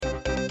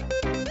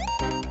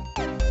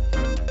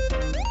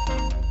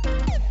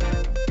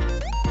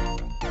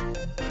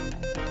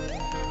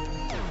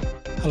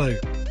Hello,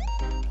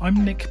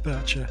 I'm Nick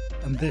Bircher,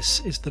 and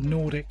this is the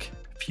Nordic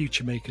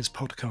Future Makers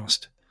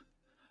podcast,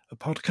 a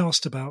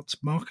podcast about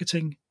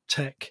marketing,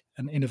 tech,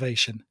 and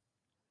innovation.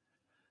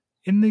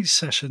 In these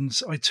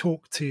sessions, I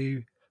talk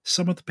to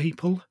some of the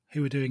people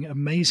who are doing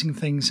amazing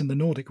things in the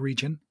Nordic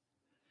region,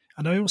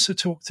 and I also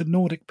talk to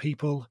Nordic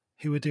people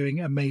who are doing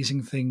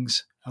amazing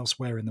things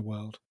elsewhere in the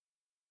world.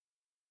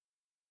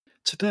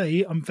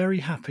 Today, I'm very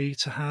happy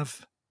to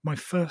have my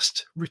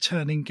first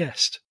returning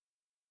guest.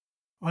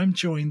 I'm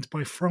joined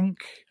by Frank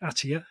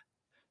Attia,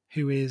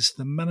 who is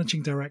the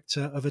Managing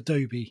Director of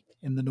Adobe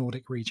in the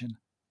Nordic region.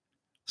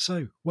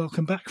 So,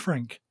 welcome back,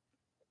 Frank.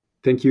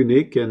 Thank you,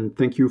 Nick, and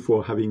thank you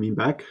for having me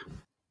back.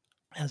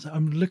 As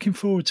I'm looking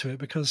forward to it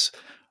because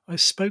I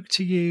spoke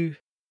to you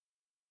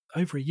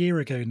over a year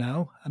ago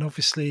now, and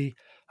obviously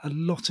a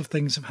lot of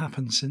things have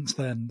happened since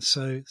then.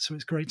 So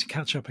it's great to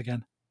catch up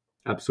again.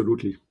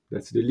 Absolutely.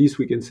 That's the least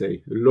we can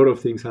say. A lot of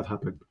things have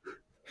happened.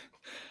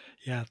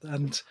 Yeah,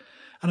 and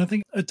I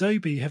think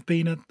Adobe have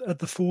been at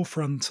the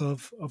forefront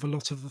of a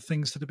lot of the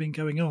things that have been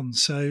going on.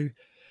 So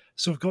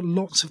I've got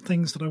lots of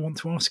things that I want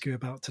to ask you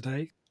about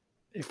today.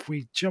 If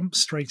we jump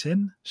straight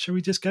in, shall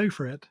we just go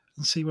for it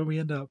and see where we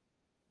end up?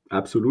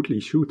 Absolutely.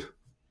 Shoot.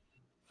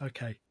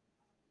 Okay.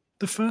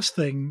 The first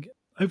thing,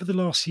 over the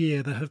last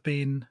year, there have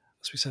been,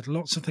 as we said,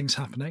 lots of things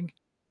happening.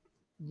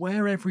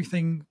 Where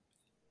everything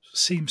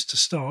seems to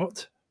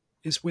start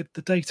is with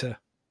the data.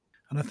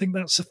 And I think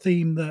that's a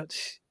theme that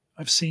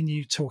I've seen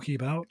you talking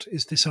about,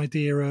 is this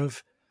idea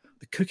of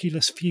the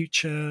cookieless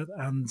future,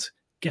 and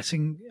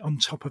getting on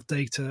top of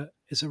data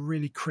is a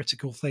really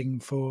critical thing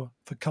for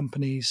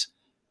companies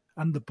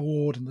and the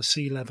board and the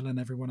C-level and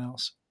everyone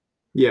else.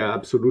 Yeah,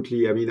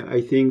 absolutely. I mean, I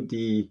think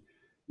the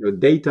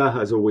data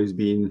has always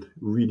been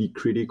really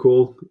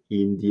critical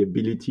in the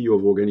ability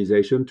of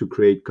organization to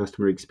create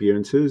customer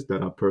experiences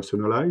that are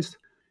personalized.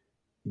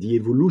 The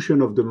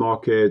evolution of the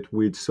market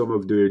with some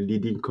of the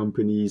leading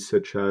companies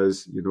such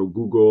as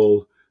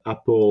Google,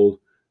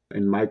 Apple,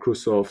 and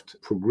Microsoft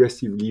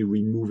progressively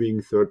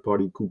removing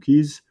third-party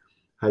cookies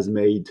has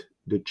made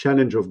the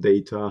challenge of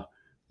data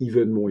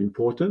even more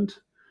important.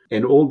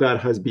 And all that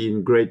has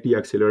been greatly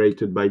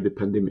accelerated by the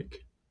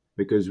pandemic,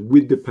 because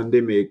with the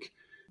pandemic,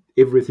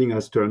 everything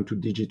has turned to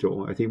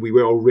digital. I think we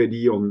were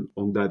already on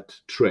that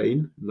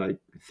train, like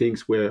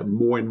things were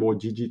more and more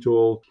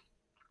digital.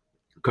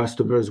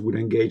 Customers would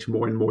engage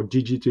more and more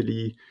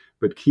digitally.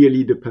 But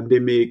clearly, the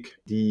pandemic,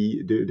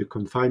 the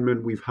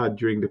confinement we've had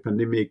during the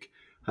pandemic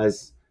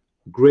has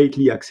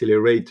greatly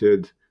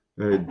accelerated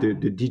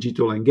the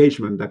digital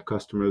engagement that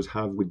customers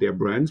have with their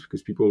brands,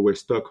 because people were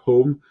stuck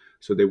home,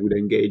 so they would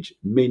engage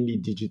mainly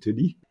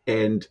digitally.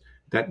 And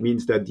that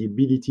means that the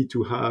ability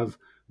to have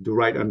the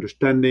right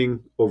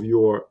understanding of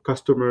your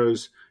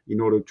customers in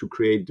order to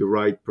create the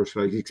right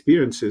personalized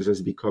experiences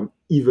has become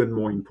even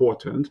more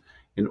important.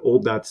 And all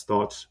that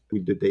starts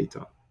with the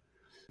data.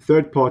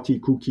 Third-party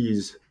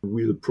cookies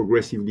will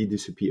progressively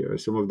disappear.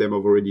 Some of them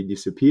have already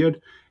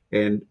disappeared,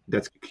 and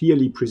that's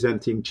clearly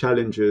presenting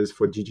challenges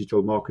for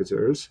digital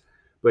marketers.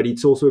 But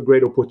it's also a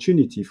great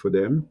opportunity for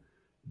them,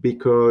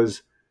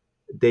 because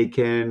they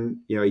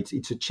can,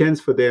 it's a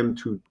chance for them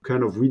to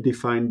kind of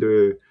redefine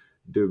the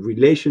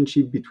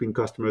relationship between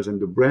customers and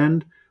the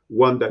brand,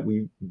 one that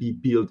will be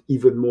built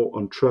even more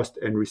on trust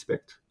and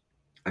respect.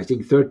 I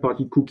think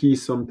third-party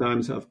cookies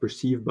sometimes are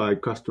perceived by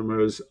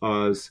customers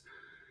as,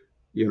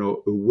 a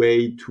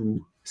way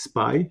to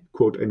spy,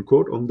 quote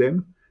unquote, on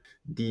them.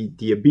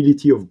 The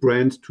ability of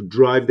brands to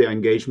drive their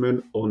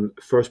engagement on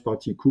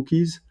first-party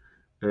cookies,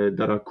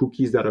 that are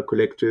cookies that are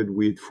collected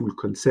with full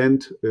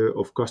consent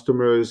of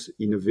customers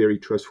in a very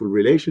trustful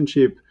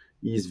relationship,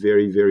 is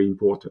very, very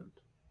important.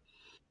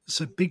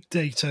 So big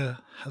data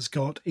has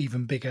got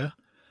even bigger,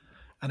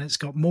 and it's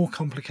got more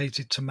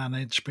complicated to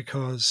manage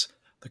because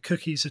the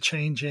cookies are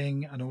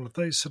changing and all of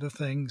those sort of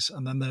things.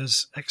 And then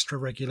there's extra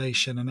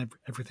regulation and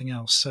everything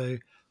else. So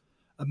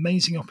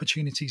amazing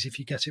opportunities if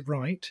you get it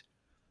right,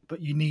 but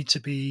you need to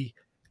be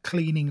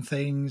cleaning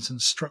things and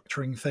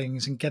structuring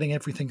things and getting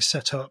everything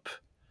set up,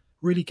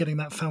 really getting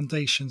that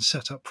foundation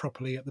set up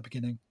properly at the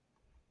beginning.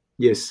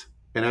 Yes.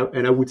 And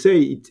I would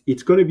say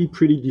it's going to be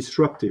pretty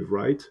disruptive,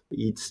 right?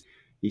 It's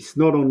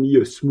not only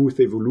a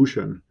smooth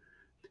evolution.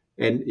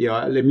 And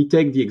let me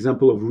take the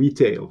example of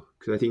retail,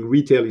 because I think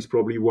retail is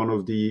probably one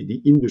of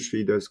the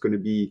industry that's going to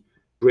be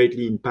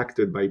greatly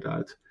impacted by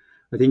that.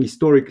 I think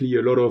historically,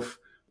 a lot of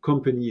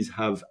companies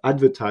have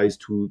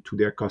advertised to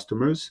their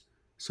customers.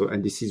 So,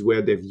 and this is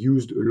where they've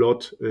used a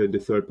lot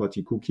the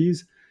third-party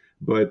cookies.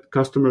 But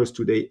customers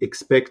today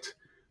expect,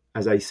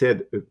 as I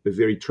said, a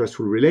very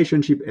trustful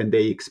relationship, and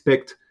they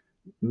expect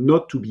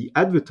not to be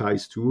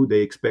advertised to. They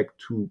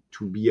expect to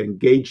be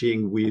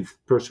engaging with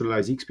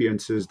personalized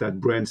experiences that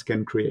brands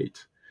can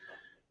create.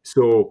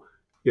 So,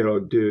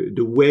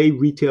 the way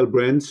retail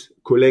brands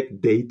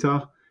collect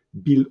data,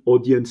 build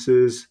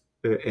audiences,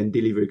 and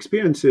deliver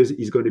experiences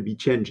is going to be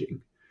changing.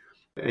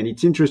 And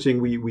it's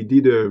interesting. We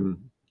did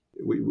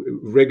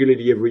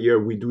regularly every year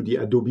we do the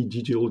Adobe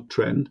Digital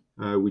Trend,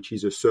 which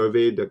is a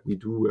survey that we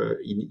do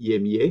in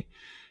EMEA.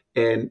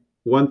 And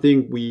one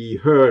thing we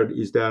heard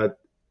is that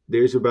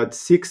there's about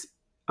 6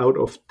 out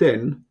of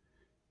 10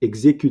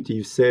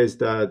 executives says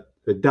that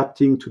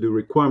adapting to the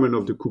requirement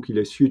of the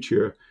cookieless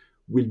future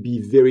will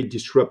be very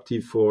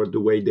disruptive for the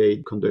way they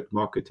conduct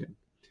marketing.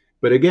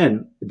 But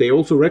again, they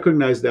also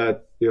recognize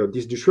that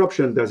this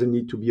disruption doesn't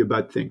need to be a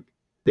bad thing.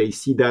 They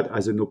see that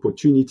as an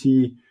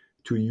opportunity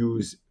to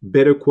use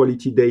better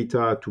quality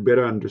data to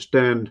better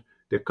understand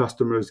their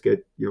customers,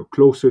 get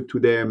closer to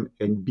them,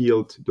 and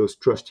build those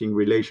trusting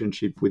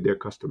relationships with their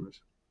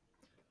customers.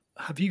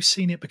 Have you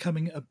seen it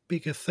becoming a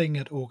bigger thing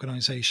at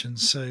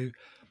organizations? So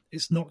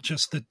it's not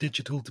just the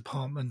digital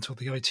department or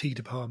the IT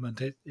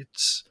department,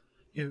 it's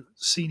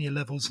senior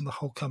levels in the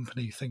whole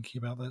company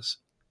thinking about this.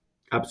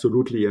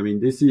 Absolutely. I mean,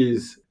 this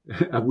is,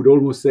 I would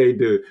almost say,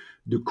 the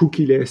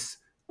cookieless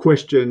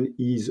question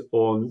is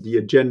on the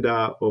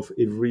agenda of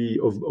every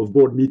of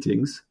board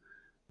meetings,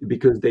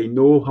 because they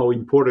know how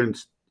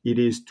important it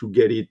is to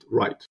get it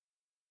right.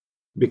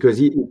 Because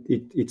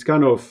it's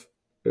kind of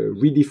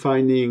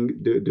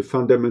redefining the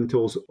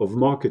fundamentals of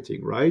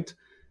marketing, right?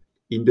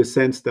 In the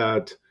sense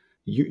that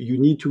you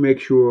need to make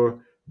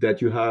sure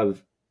that you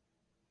have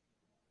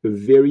a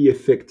very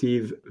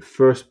effective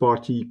first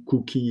party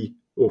cookie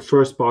or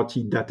first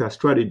party data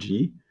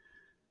strategy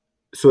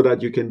so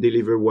that you can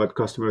deliver what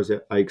customers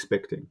are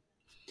expecting.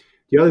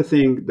 The other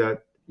thing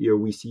that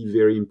we see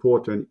very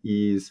important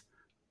is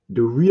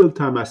the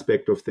real-time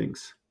aspect of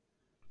things.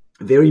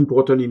 Very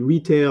important in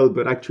retail,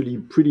 but actually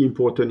pretty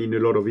important in a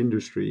lot of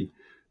industry.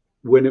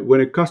 When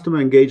a customer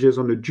engages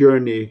on a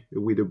journey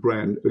with a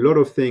brand, a lot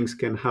of things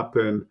can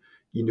happen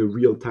in a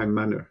real-time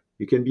manner.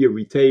 You can be a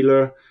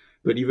retailer,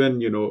 but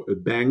even a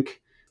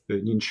bank,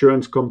 an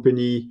insurance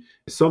company,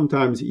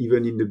 sometimes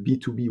even in the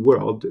B2B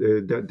world,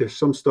 that there's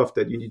some stuff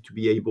that you need to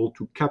be able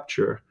to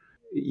capture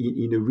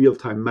in a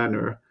real-time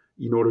manner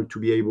in order to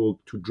be able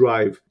to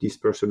drive this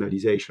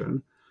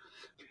personalization.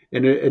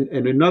 And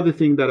another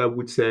thing that I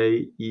would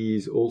say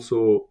is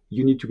also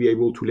you need to be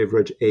able to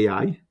leverage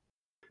AI,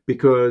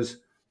 because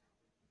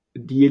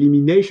the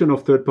elimination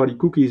of third-party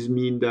cookies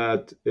mean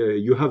that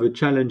you have a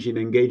challenge in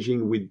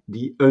engaging with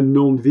the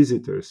unknown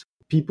visitors,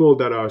 people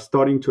that are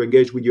starting to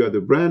engage with you as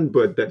a brand,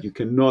 but that you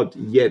cannot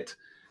yet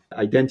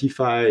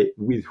identify,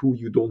 with who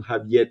you don't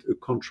have yet a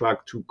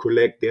contract to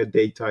collect their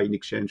data in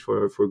exchange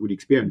for a good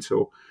experience.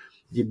 So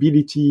the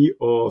ability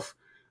of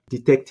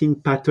detecting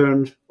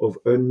patterns of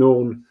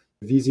unknown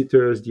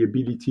visitors, the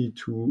ability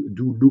to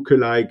do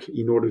lookalike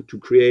in order to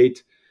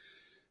create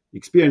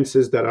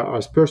experiences that are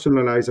as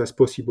personalized as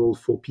possible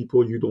for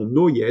people you don't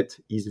know yet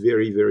is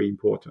very, very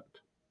important.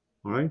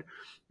 All right.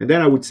 And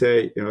then I would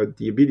say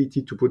the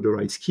ability to put the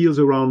right skills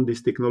around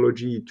this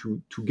technology,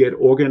 to get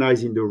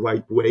organized in the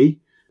right way,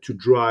 to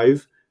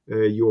drive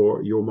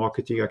your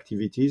marketing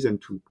activities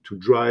and to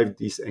drive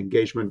this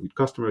engagement with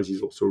customers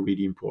is also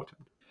really important.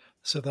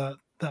 So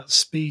that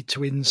speed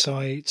to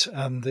insight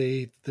and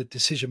the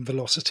decision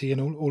velocity and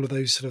all of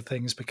those sort of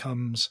things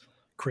becomes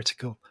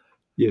critical.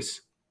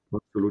 Yes,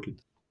 absolutely.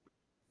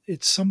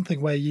 It's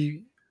something where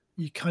you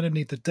kind of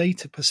need the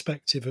data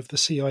perspective of the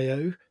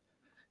CIO,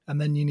 and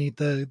then you need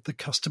the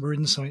customer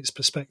insights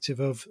perspective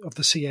of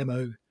the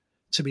CMO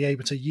to be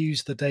able to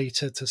use the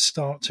data to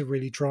start to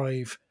really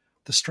drive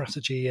the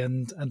strategy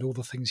and all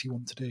the things you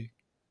want to do.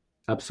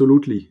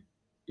 Absolutely.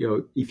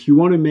 If you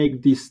want to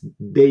make this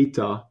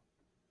data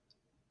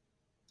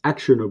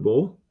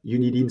actionable, you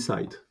need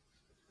insight.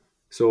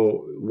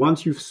 So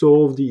once you've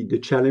solved the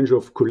challenge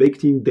of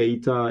collecting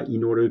data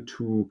in order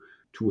to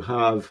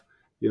have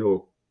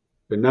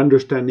an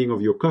understanding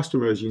of your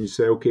customers, you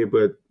say, okay,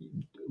 but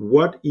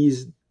what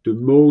is the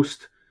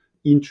most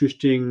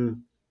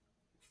interesting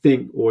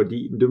thing or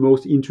the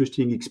most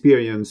interesting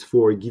experience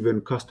for a given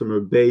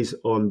customer based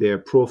on their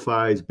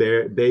profiles,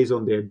 based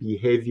on their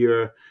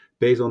behavior,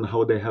 based on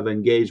how they have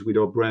engaged with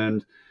our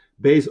brand,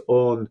 based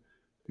on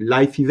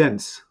life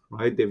events,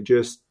 right? They've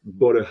just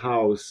bought a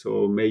house,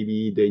 or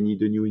maybe they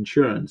need a new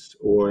insurance,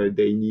 or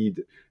they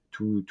need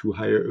to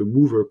hire a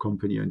mover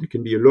company. And there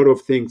can be a lot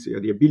of things.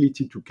 The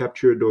ability to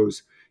capture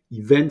those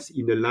events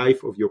in the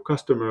life of your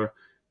customer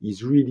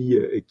is really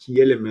a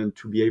key element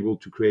to be able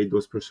to create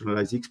those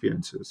personalized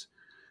experiences.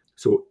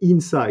 So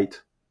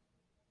insight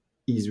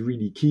is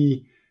really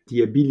key.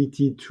 The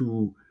ability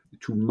to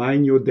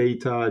mine your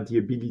data, the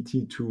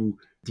ability to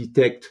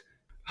detect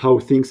how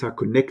things are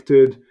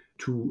connected,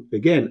 to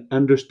again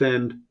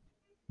understand,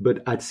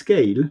 but at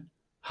scale,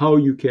 how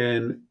you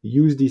can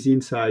use these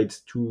insights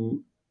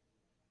to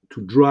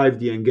drive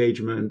the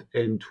engagement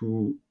and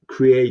to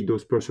create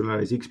those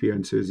personalized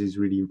experiences is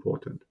really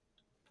important.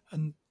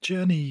 And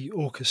journey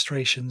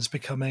orchestration's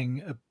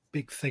becoming a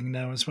big thing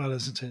now as well,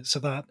 isn't it? So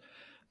that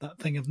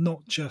thing of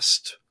not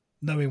just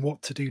knowing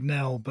what to do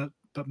now, but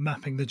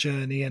mapping the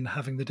journey and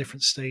having the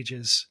different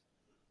stages.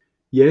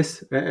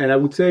 Yes, and I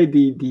would say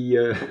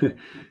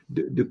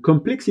the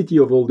complexity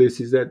of all this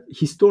is that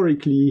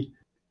historically,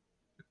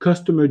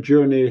 customer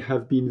journey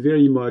have been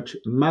very much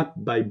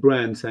mapped by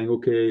brands, saying,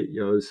 okay,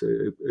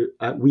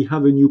 we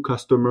have a new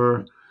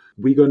customer,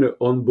 we're going to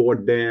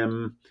onboard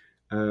them,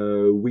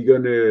 we're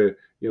going to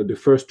the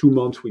first 2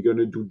 months we're going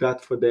to do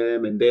that for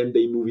them, and then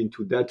they move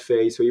into that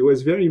phase. So it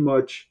was very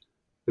much,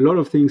 a lot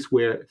of things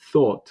were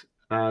thought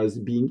as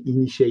being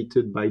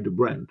initiated by the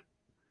brand.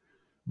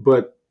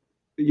 But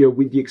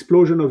with the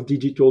explosion of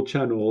digital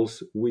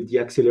channels, with the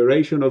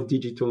acceleration of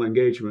digital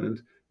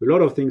engagement, a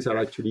lot of things are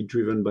actually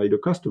driven by the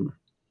customer.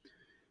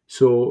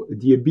 So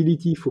the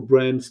ability for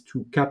brands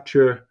to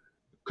capture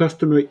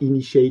customer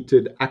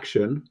initiated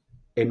action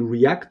and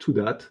react to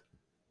that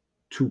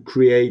to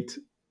create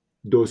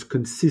those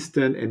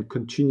consistent and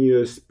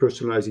continuous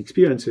personalized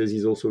experiences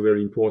is also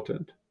very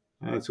important.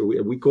 So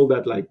we call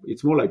that, like,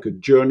 it's more like a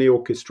journey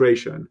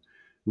orchestration,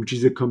 which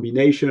is a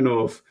combination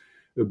of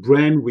a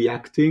brand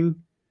reacting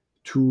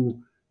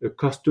to a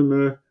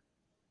customer's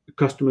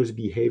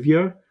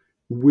behavior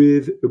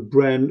with a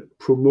brand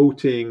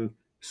promoting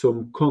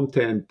some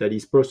content that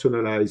is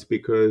personalized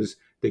because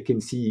they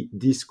can see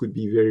this could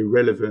be very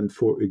relevant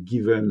for a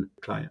given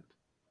client.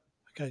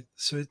 Okay,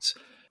 so it's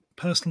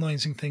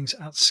personalizing things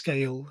at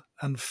scale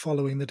and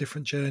following the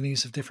different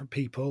journeys of different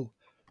people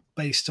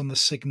based on the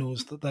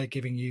signals that they're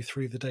giving you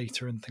through the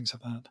data and things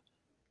like that.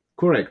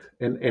 Correct.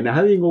 And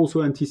having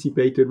also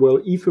anticipated,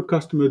 well, if a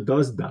customer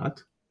does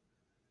that,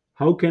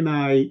 how can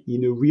I,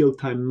 in a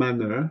real-time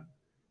manner,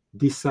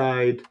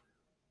 decide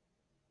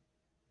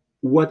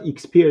what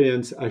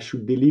experience I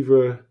should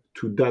deliver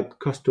to that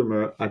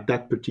customer at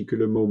that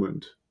particular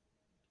moment?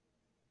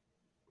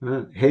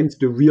 Hence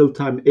the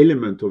real-time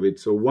element of it.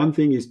 So one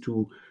thing is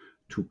to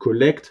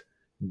collect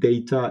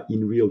data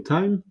in real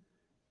time,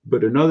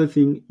 but another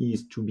thing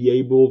is to be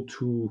able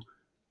to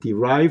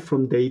derive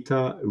from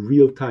data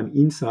real-time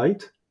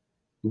insight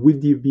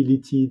with the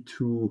ability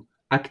to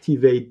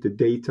activate the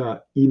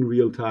data in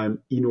real time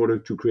in order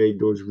to create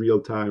those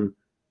real-time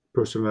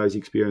personalized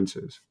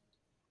experiences.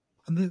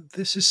 And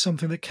this is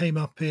something that came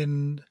up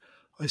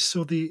I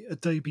saw the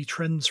Adobe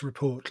Trends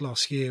report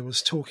last year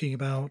was talking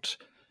about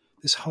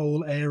this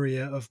whole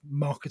area of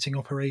marketing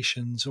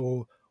operations,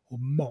 or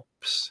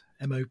MOPS,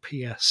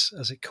 MOPS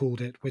as it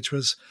called it, which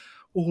was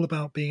all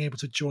about being able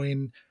to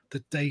join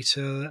the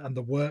data and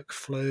the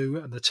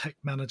workflow and the tech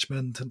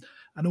management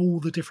and all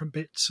the different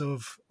bits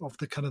of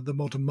the kind of the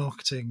modern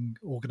marketing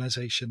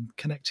organization,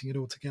 connecting it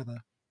all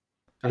together.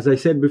 As I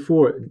said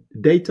before,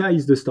 data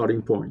is the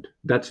starting point.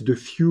 That's the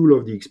fuel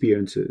of the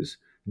experiences.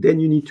 Then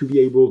you need to be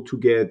able to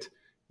get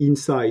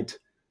insight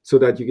so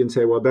that you can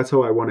say, well, that's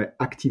how I want to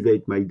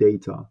activate my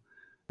data.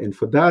 And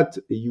for that,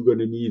 you're going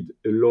to need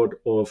a lot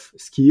of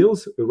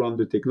skills around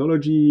the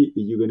technology.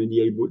 You're going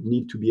to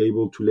need to be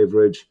able to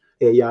leverage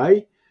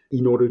AI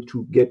in order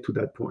to get to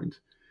that point.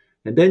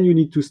 And then you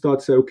need to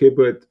start say, okay,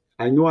 but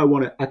I know I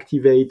want to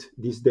activate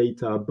this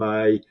data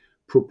by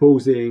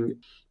proposing,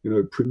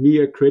 a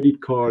premier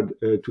credit card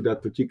to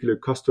that particular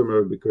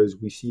customer because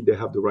we see they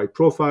have the right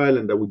profile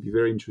and that would be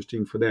very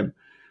interesting for them.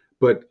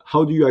 But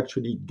how do you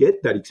actually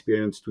get that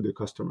experience to the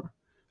customer?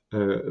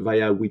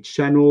 Via which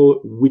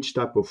channel, which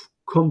type of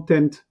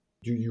content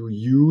do you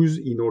use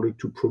in order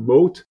to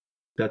promote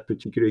that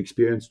particular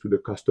experience to the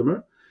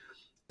customer?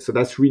 So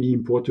that's really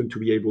important to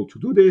be able to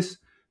do this.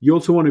 You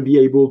also want to be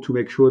able to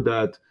make sure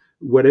that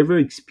whatever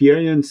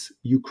experience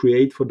you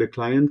create for the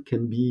client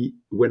can be,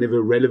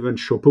 whenever relevant,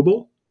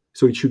 shoppable.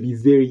 So it should be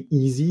very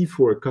easy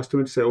for a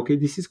customer to say, okay,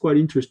 this is quite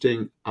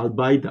interesting. I'll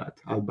buy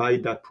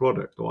that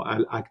product, or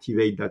I'll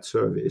activate that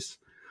service.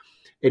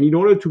 And in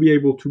order to be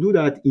able to do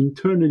that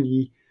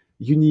internally,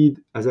 you need,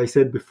 as I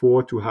said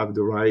before, to have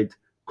the right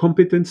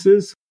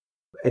competences.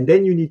 And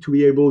then you need to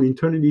be able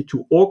internally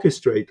to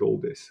orchestrate all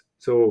this.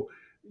 So,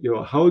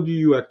 how do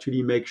you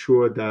actually make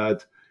sure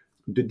that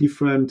the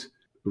different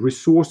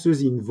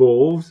resources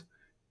involved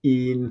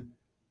in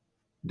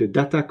the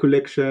data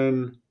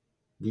collection,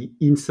 the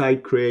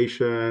insight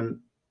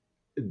creation,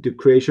 the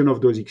creation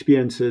of those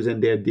experiences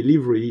and their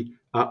delivery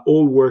are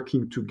all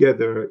working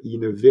together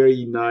in a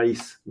very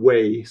nice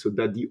way so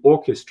that the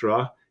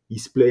orchestra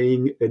is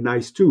playing a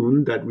nice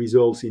tune that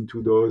results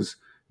into those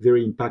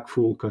very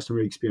impactful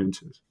customer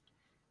experiences.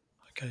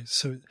 Okay,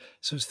 so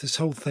it's this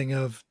whole thing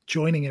of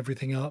joining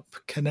everything up,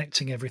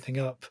 connecting everything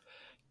up,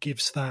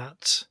 gives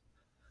that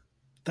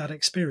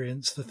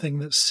experience, the thing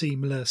that's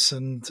seamless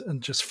and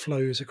just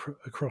flows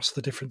across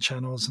the different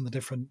channels and the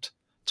different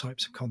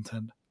types of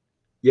content.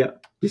 Yeah,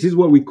 this is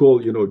what we call,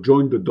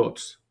 join the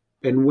dots.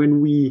 And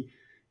when we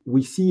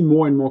see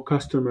more and more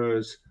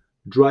customers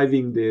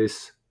driving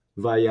this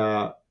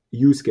via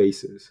use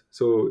cases.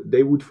 So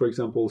they would, for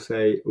example,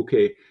 say,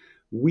 okay,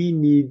 we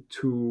need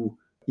to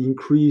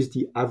increase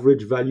the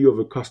average value of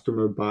a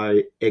customer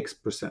by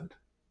X%.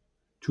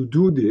 To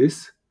do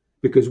this,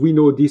 because we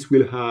know this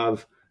will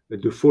have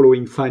the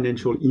following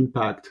financial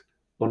impact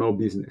on our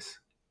business.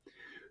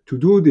 To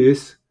do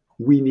this,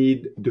 we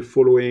need the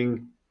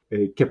following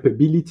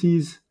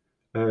capabilities.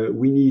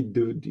 We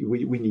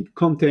need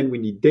content, we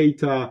need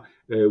data,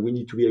 we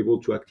need to be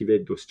able to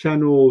activate those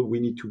channels, we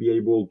need to be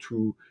able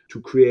to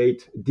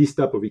create this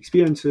type of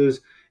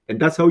experiences. And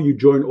that's how you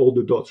join all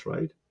the dots,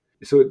 right?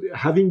 So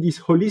having this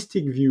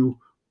holistic view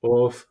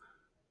of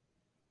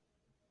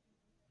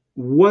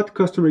what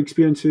customer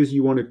experiences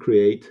you want to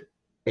create,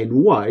 And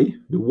why?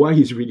 The why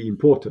is really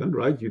important,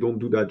 right? You don't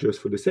do that just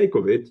for the sake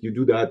of it. You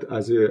do that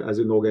as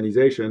an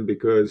organization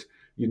because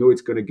you know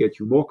it's going to get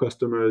you more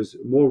customers,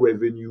 more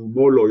revenue,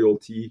 more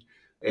loyalty,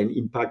 and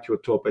impact your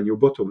top and your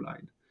bottom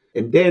line.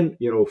 And then,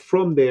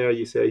 from there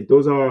you say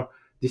those are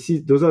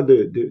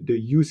the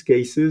use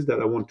cases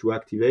that I want to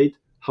activate.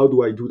 How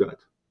do I do that?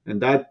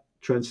 And that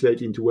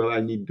translates into, well,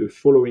 I need the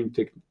following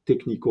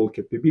technical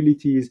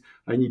capabilities,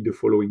 I need the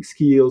following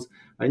skills,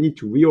 I need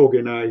to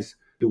reorganize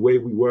the way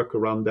we work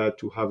around that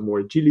to have more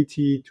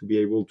agility, to be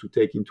able to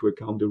take into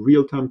account the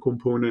real-time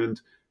component.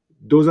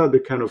 Those are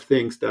the kind of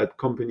things that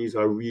companies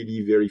are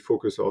really very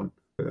focused on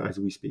as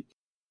we speak.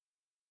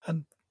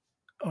 And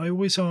I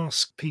always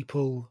ask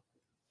people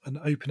an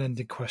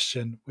open-ended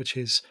question, which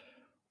is,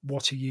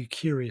 what are you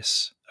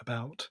curious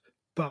about?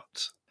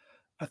 But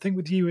I think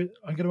with you,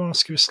 I'm going to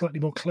ask you a slightly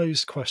more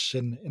closed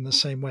question in the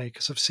same way,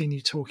 because I've seen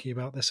you talking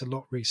about this a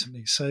lot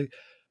recently. So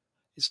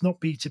it's not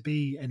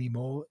B2B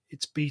anymore,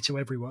 it's B to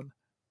everyone.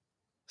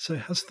 So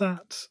is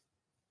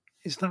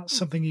that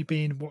something you've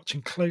been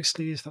watching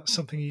closely? Is that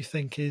something you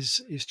think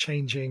is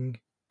changing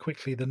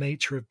quickly, the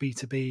nature of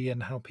B2B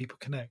and how people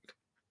connect?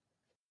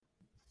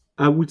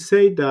 I would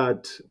say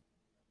that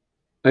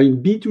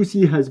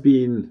B2C has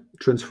been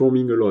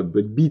transforming a lot,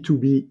 but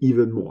B2B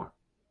even more.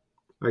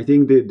 I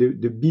think the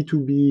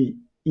B2B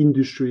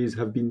industries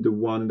have been the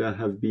one that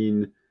have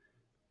been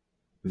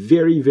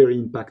very, very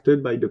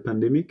impacted by the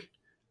pandemic.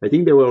 I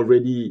think they were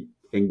already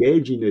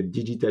engaged in a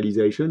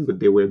digitalization, but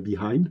they were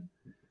behind.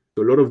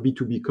 So a lot of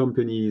B2B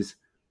companies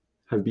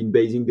have been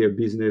basing their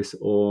business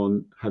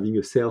on having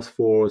a sales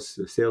force,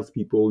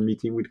 salespeople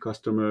meeting with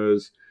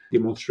customers,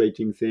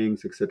 demonstrating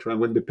things, etc. And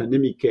when the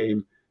pandemic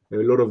came, a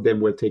lot of them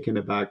were taken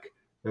aback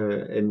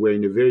and were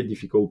in a very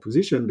difficult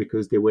position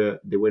because they were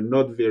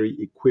not very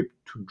equipped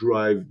to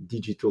drive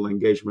digital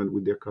engagement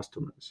with their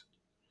customers.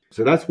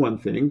 So that's one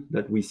thing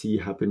that we see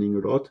happening a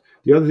lot.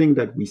 The other thing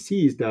that we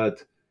see is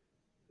that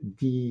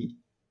the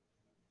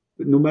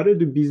no matter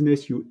the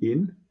business you're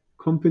in,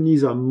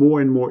 companies are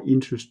more and more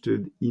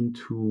interested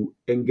into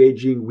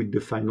engaging with the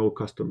final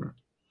customer,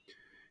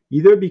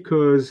 either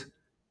because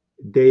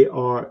there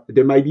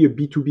might be a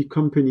B2B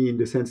company in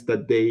the sense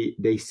that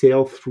they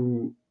sell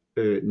through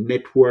a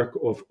network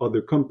of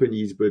other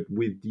companies, but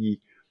with the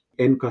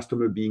end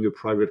customer being a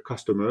private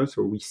customer.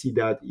 So we see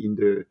that in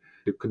the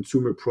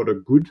consumer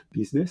product good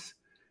business,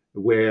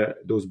 where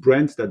those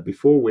brands that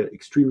before were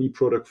extremely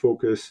product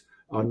focused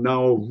are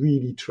now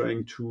really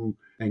trying to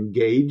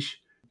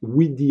engage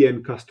with the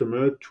end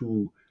customer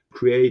to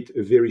create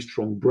a very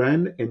strong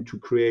brand and to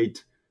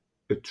create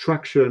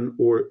attraction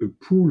or a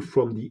pull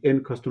from the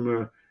end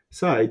customer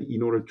side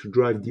in order to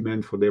drive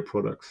demand for their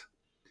products.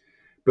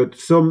 But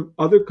some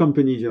other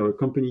companies,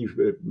 companies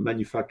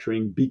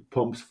manufacturing big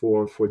pumps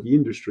for the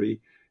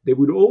industry, they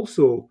would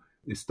also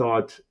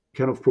start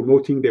kind of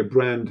promoting their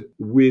brand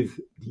with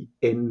the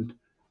end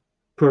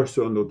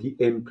person or the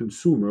end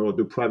consumer or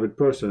the private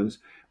persons.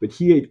 But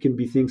here it can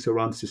be things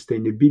around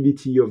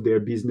sustainability of their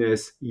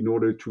business in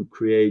order to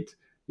create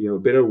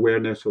better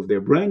awareness of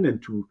their brand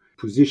and to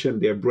position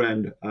their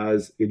brand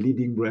as a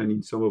leading brand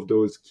in some of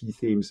those key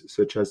themes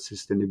such as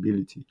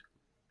sustainability.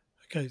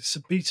 Okay,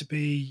 so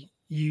B2B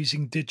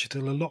using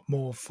digital a lot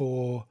more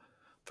for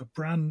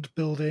brand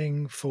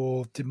building,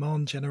 for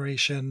demand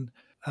generation,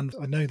 and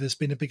I know there's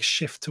been a big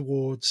shift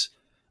towards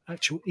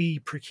actual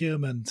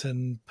e-procurement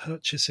and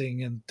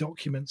purchasing and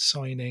document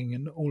signing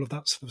and all of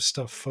that sort of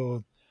stuff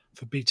for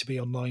B2B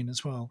online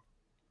as well.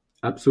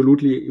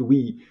 Absolutely,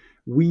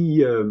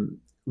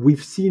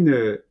 we've seen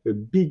a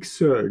big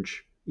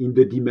surge in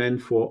the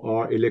demand for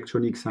our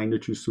electronic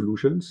signature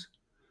solutions,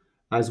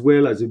 as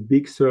well as a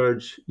big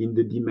surge in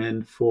the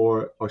demand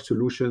for our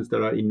solutions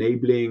that are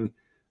enabling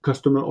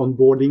customer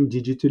onboarding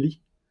digitally,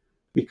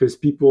 because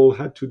people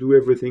had to do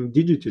everything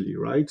digitally,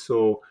 right?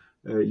 So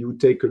you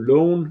take a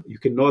loan, you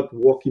cannot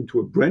walk into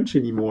a branch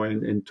anymore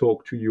and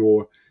talk to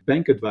your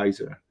bank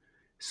advisor.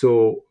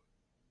 So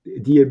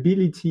the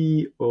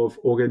ability of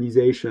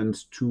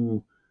organizations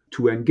to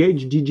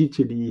engage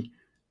digitally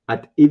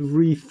at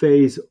every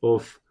phase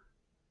of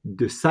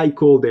the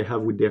cycle they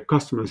have with their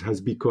customers has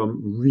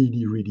become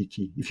really, really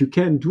key. If you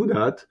can't do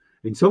that,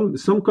 and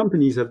some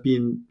companies have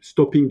been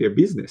stopping their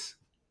business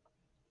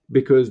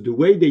because the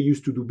way they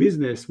used to do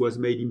business was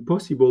made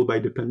impossible by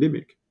the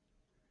pandemic.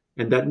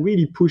 And that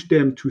really pushed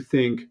them to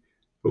think,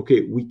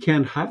 okay, we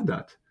can't have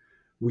that.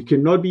 We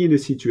cannot be in a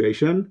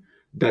situation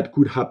that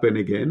could happen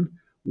again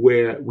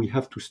where we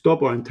have to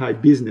stop our entire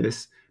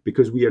business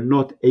because we are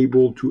not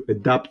able to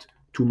adapt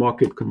to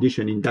market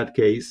condition. In that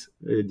case,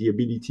 the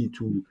ability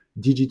to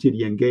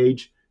digitally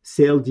engage,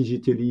 sell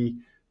digitally,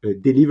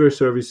 deliver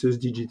services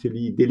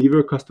digitally,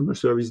 deliver customer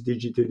service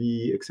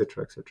digitally,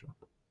 etc., etc.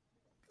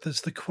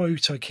 There's the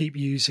quote I keep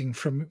using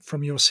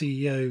from your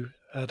CEO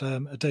at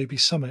Adobe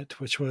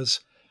Summit, which was,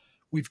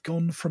 "We've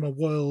gone from a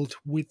world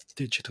with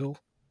digital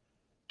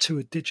to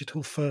a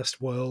digital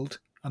first world,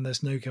 and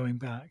there's no going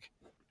back."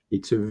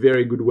 It's a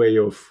very good way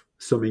of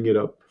summing it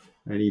up,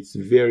 and it's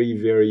very,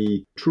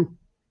 very true.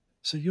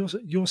 So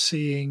you're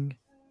seeing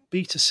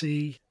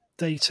B2C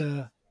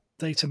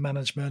data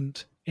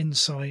management,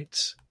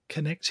 insights,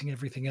 connecting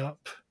everything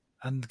up,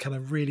 and kind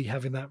of really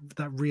having that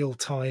real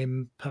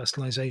time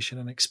personalization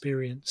and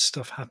experience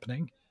stuff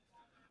happening.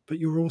 But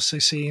you're also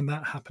seeing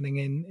that happening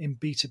in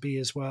B2B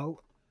as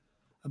well.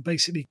 And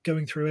basically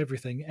going through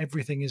everything.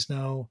 Everything is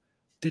now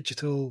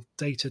digital,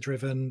 data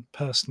driven,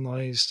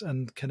 personalized,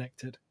 and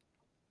connected.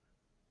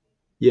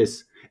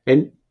 Yes.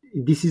 And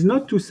this is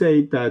not to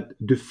say that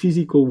the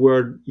physical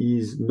world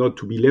is not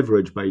to be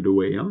leveraged, by the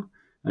way. Huh?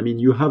 I mean,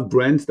 you have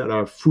brands that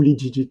are fully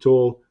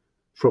digital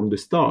from the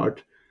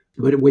start.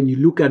 But when you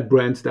look at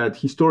brands that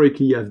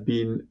historically have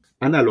been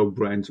analog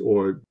brands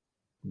or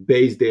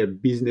base their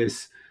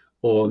business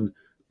on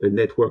a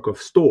network of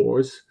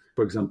stores,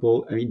 for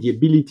example, I mean, the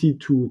ability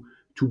to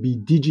be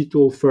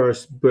digital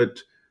first, but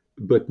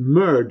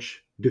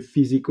merge the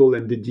physical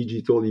and the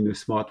digital in a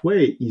smart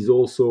way is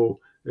also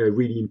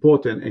really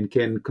important and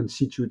can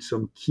constitute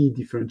some key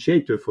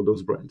differentiator for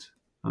those brands.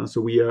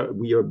 So we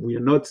are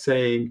not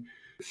saying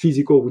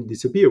physical will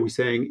disappear. We're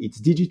saying it's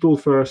digital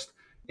first,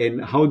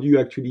 and how do you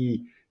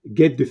actually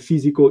get the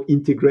physical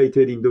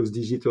integrated in those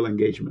digital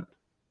engagement?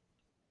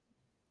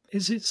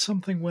 Is it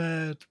something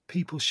where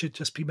people should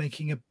just be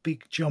making a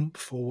big jump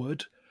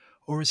forward,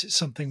 or is it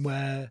something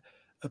where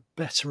a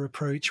better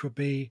approach would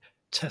be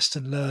test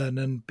and learn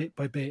and bit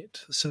by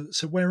bit? So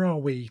where are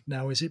we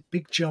now? Is it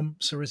big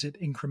jumps or is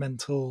it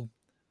incremental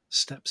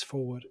steps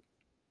forward?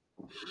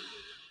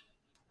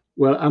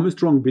 Well, I'm a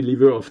strong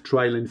believer of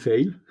trial and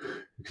fail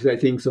because I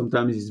think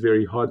sometimes it's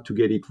very hard to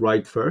get it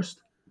right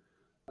first.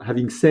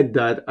 Having said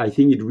that, I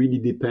think it really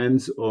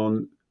depends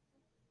on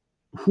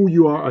who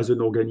you are as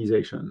an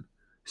organization.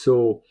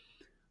 So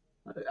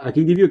I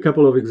can give you a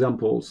couple of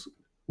examples.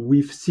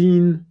 We've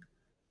seen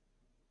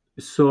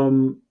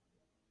some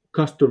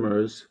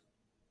customers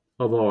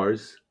of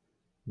ours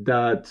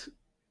that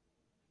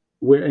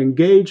were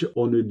engaged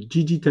on a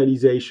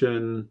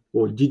digitalization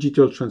or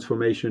digital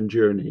transformation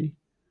journey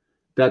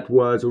that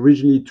was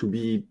originally to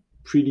be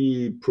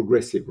pretty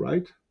progressive,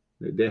 right?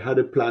 They had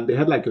a plan. They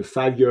had like a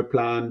 5-year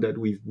plan that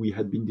we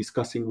had been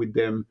discussing with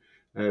them.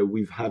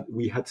 We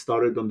had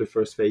started on the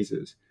first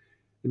phases,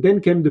 and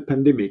then came the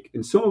pandemic,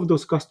 and some of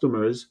those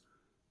customers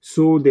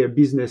saw their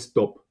business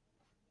stop.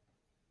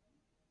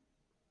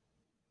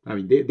 I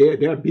mean,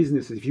 their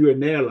business. If you're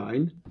an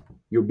airline,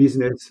 your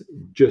business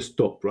just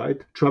stopped,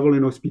 right? Travel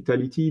and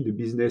hospitality, the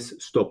business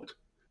stopped.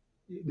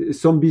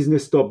 Some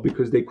business stopped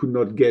because they could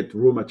not get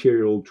raw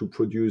material to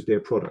produce their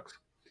products.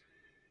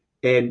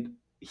 And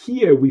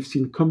here we've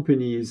seen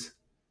companies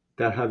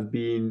that have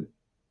been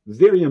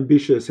very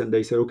ambitious and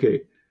they said,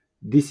 okay,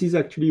 this is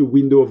actually a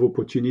window of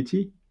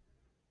opportunity.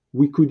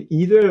 We could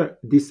either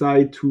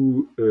decide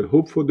to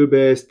hope for the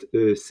best,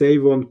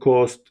 save on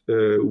cost,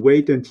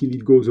 wait until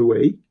it goes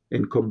away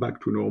and come back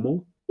to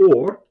normal,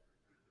 or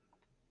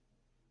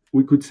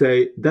we could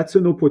say that's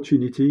an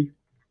opportunity.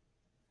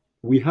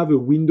 We have a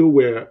window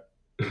where,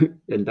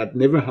 and that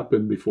never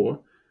happened before,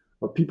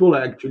 people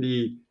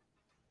actually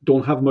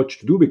don't have much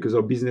to do because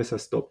our business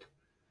has stopped.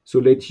 So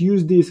let's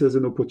use this as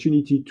an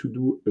opportunity to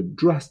do a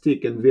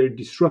drastic and very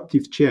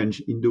disruptive change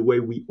in the way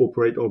we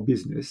operate our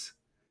business.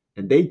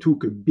 And they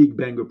took a big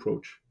bang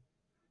approach.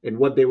 And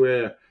what they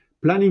were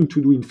planning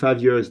to do in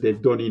 5 years,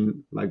 they've done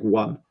in like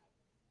one.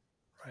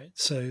 Right.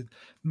 So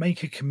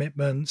make a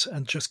commitment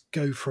and just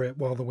go for it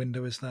while the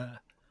window is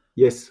there.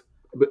 Yes.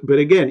 But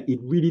again, it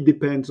really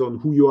depends on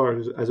who you are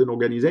as an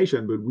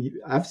organization. But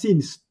I've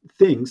seen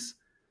things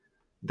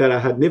that I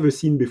had never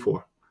seen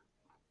before,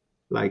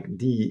 like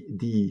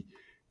the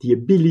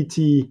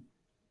ability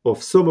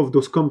of some of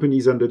those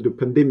companies under the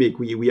pandemic.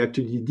 We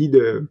actually did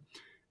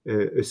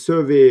a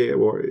survey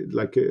or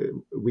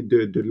with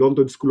the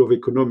London School of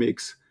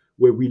Economics,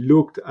 where we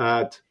looked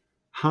at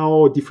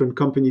how different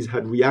companies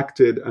had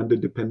reacted under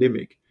the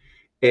pandemic.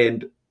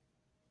 And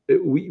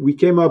we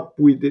came up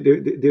with,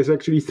 there's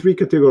actually 3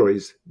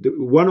 categories.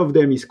 One of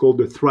them is called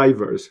the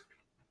thrivers.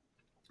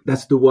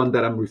 That's the one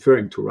that I'm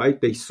referring to, right?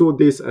 They saw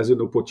this as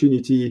an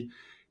opportunity.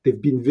 They've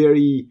been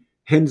very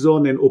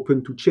hands-on and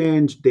open to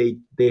change. They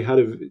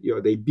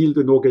built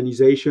an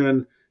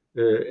organization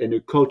and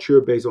a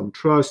culture based on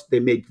trust. They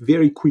make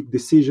very quick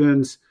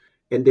decisions,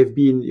 and they've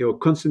been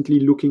constantly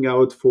looking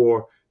out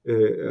for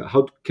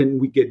how can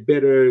we get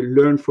better,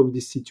 learn from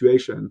this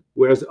situation.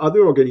 Whereas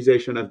other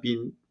organizations have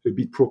been a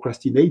bit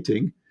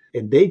procrastinating,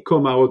 and they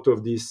come out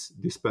of this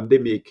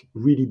pandemic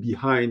really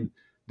behind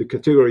the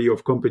category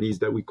of companies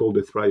that we call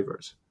the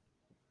thrivers.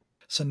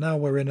 So now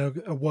we're in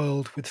a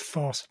world with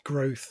fast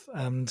growth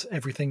and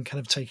everything kind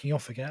of taking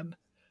off again.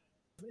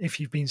 If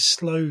you've been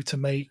slow to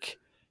make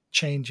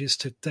changes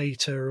to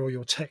data or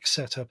your tech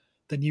setup,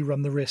 then you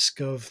run the risk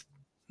of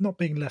not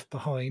being left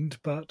behind,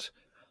 but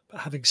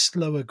having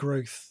slower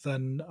growth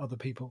than other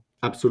people.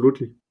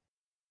 Absolutely.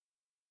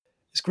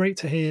 It's great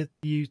to hear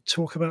you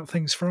talk about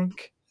things,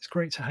 Frank. It's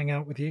great to hang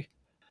out with you.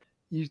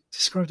 You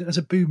described it as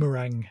a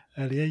boomerang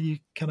earlier. You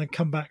kind of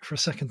come back for a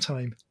second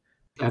time.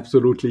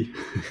 Absolutely.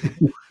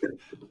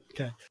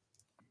 Okay.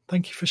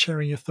 Thank you for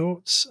sharing your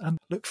thoughts, and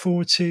look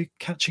forward to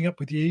catching up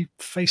with you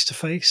face to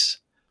face,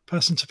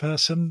 person to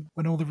person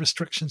when all the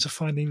restrictions are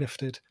finally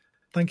lifted.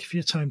 Thank you for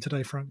your time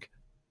today, Frank.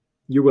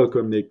 You're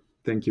welcome, Nick.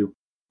 Thank you.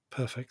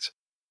 Perfect.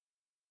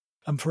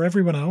 And for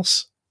everyone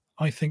else,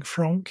 I think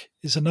Frank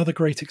is another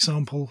great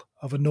example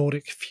of a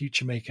Nordic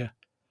future maker,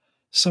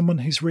 someone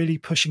who's really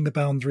pushing the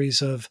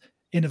boundaries of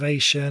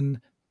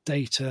innovation,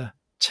 data,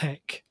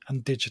 tech,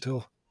 and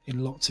digital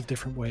in lots of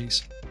different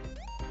ways.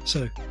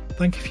 So,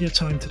 thank you for your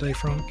time today,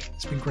 Frank.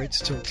 It's been great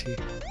to talk to you.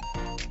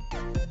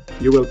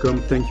 You're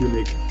welcome. Thank you,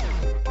 Nick.